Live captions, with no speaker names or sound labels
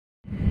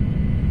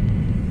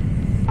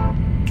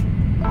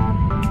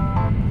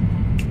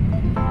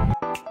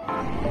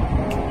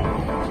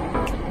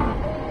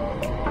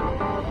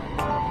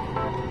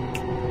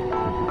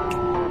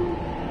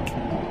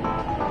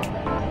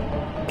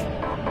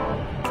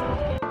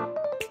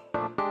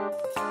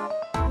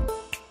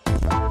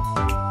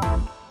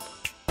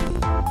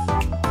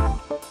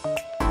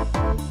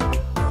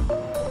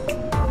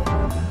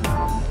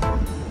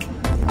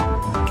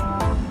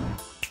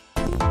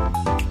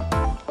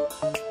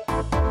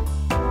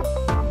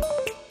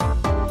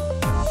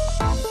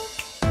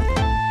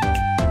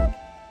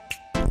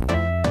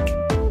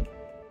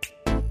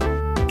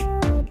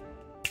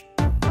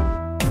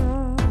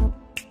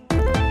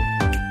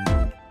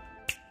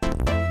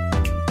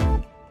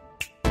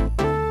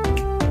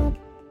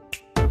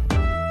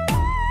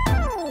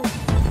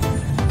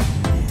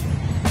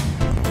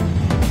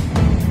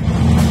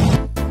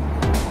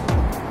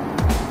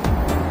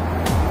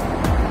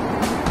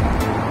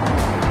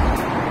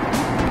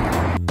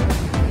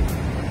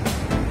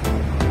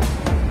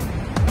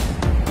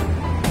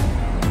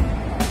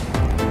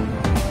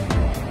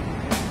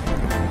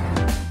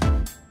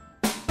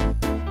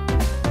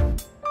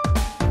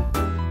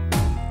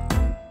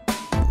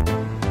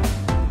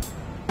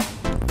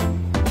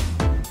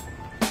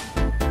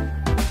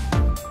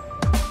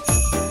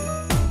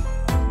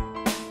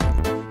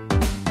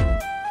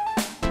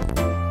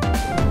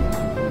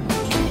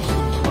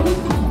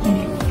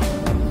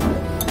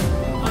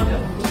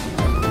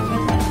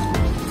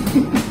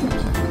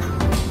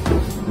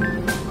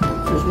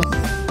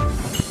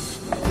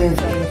前菜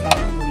のサ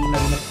ーモンにな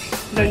りま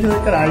す。左の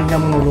上からアイナ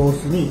ムのロー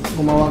スに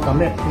ごまわか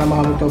め、生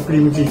ハムとクリ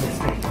ームチーズです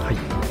ね。はい。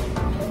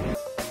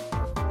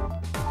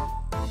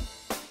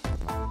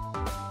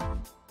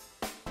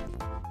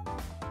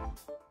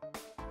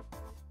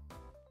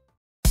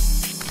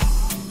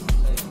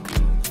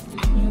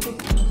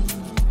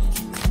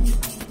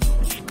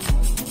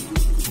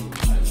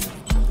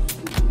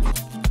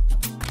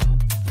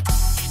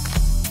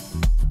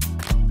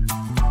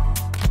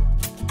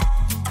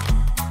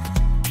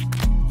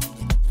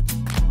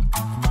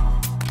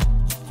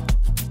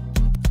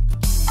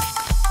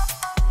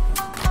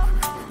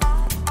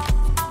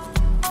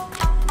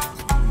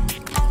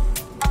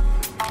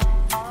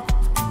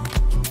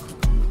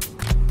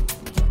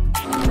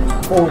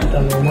大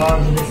分のマ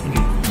ージですね。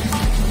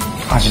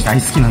味大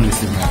好きなんで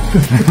すよね。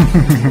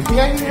意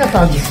外に皆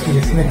さん味好き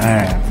です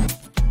ね。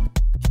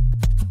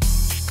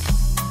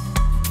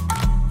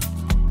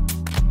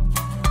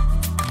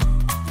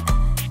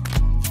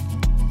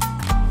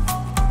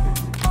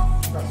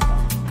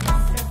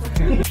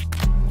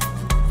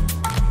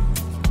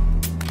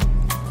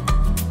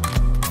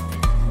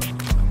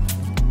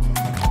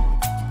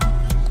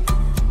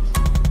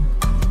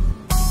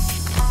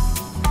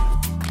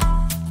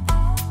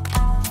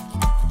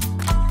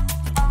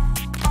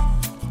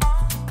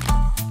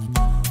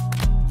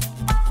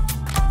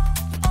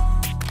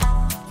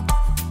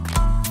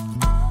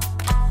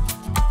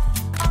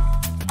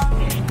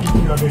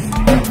ですね。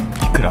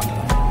いくら。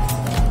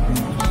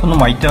この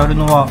巻いてある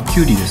のはき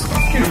ゅうりですか。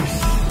きゅうりで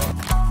す。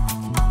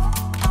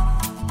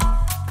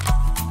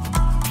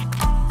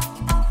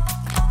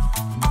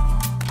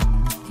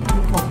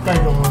北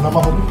海道の生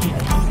ホッキで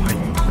す。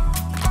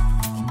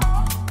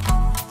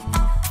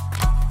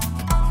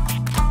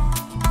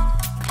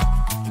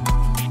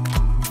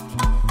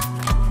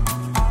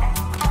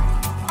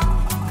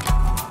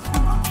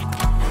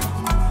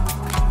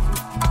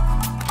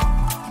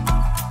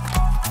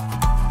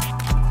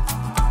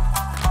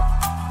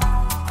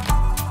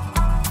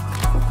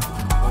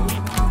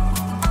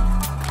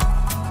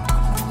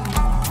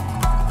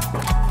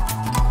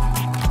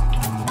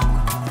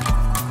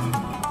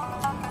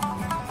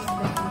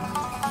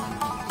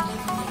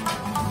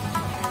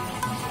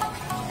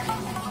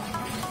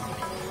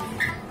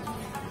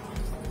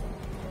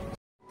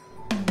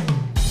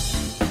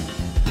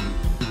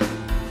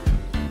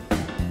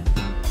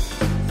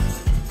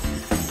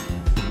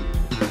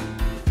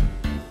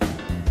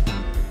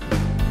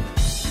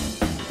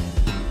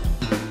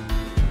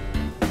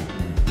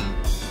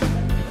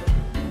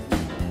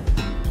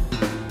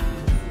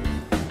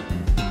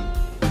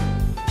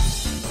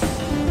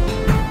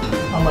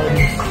甘い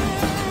です。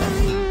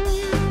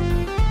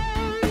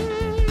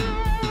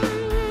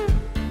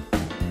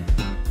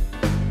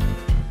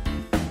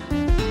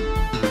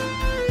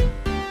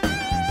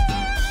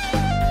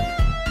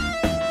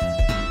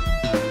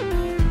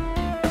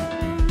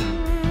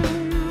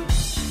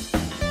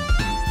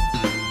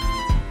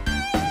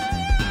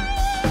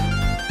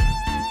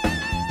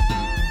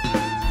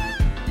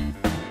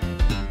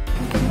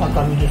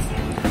赤身ですね。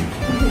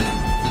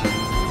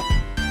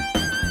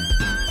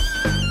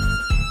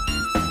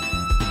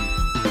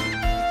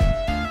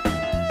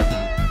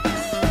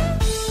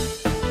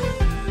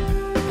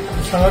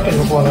佐賀県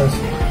の小技で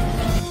すね。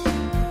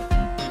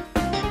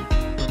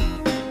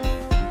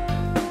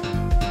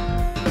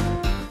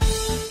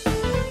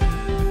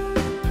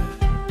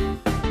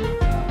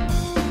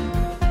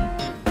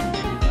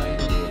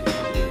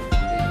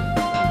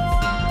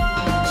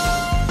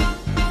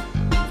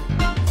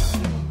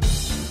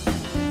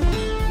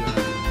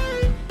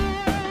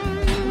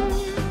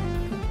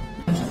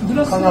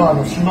香川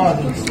の島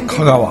味です。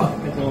香川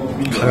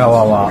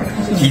は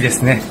いいで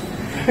すね。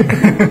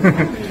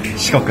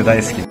四国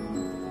大好き。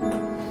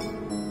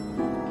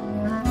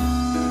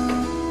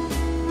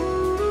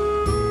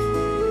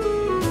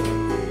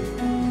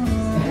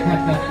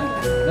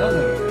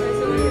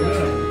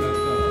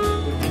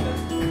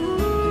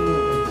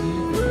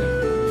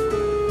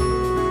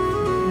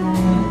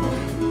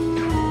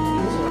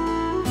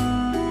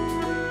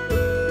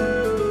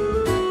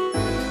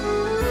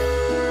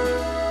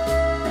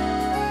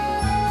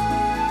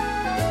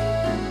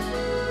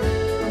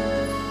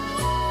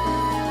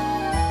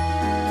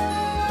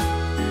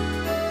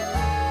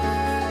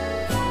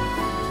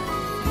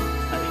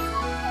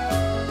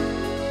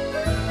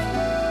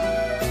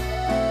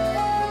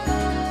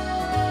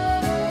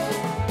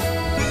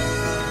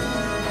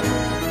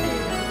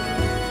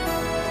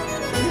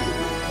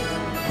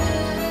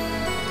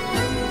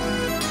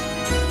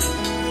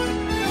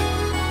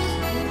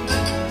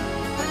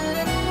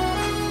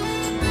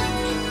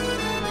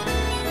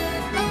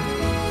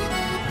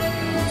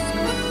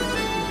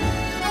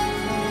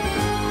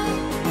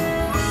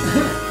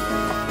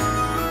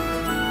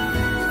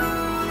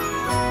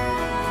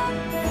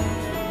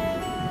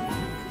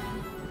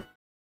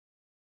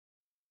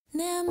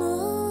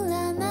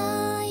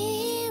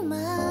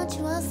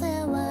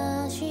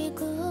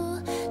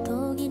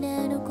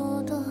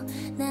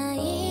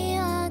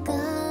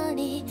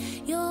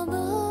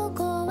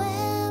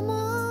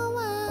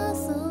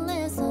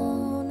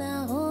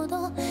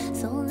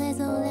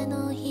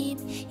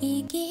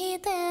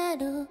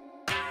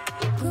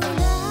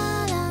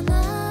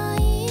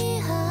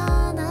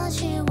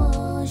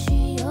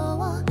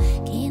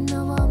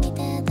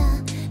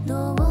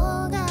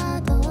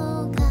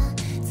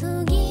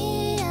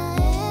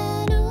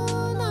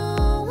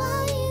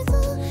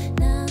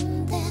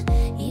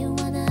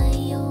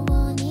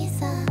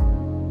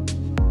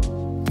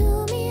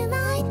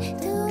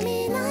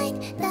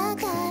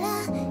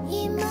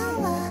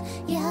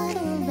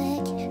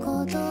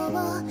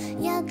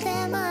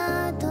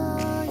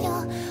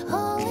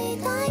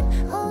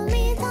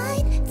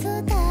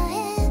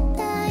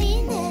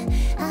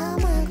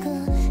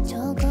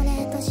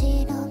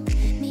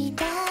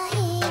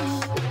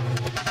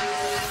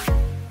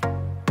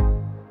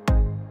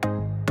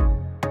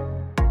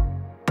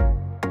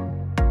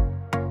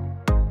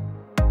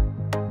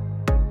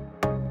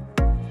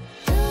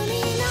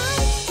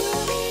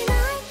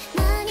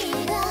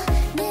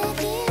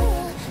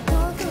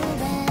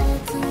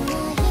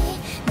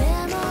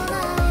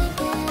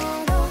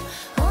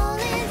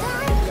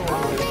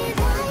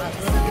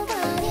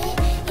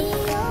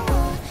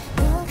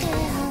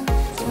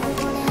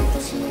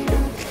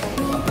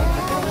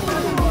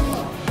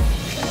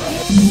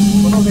こ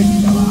の電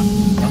車は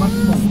山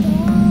木本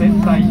仙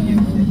台行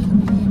きです。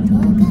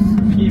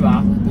次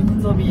は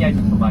宇都宮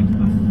に停まり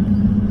ます。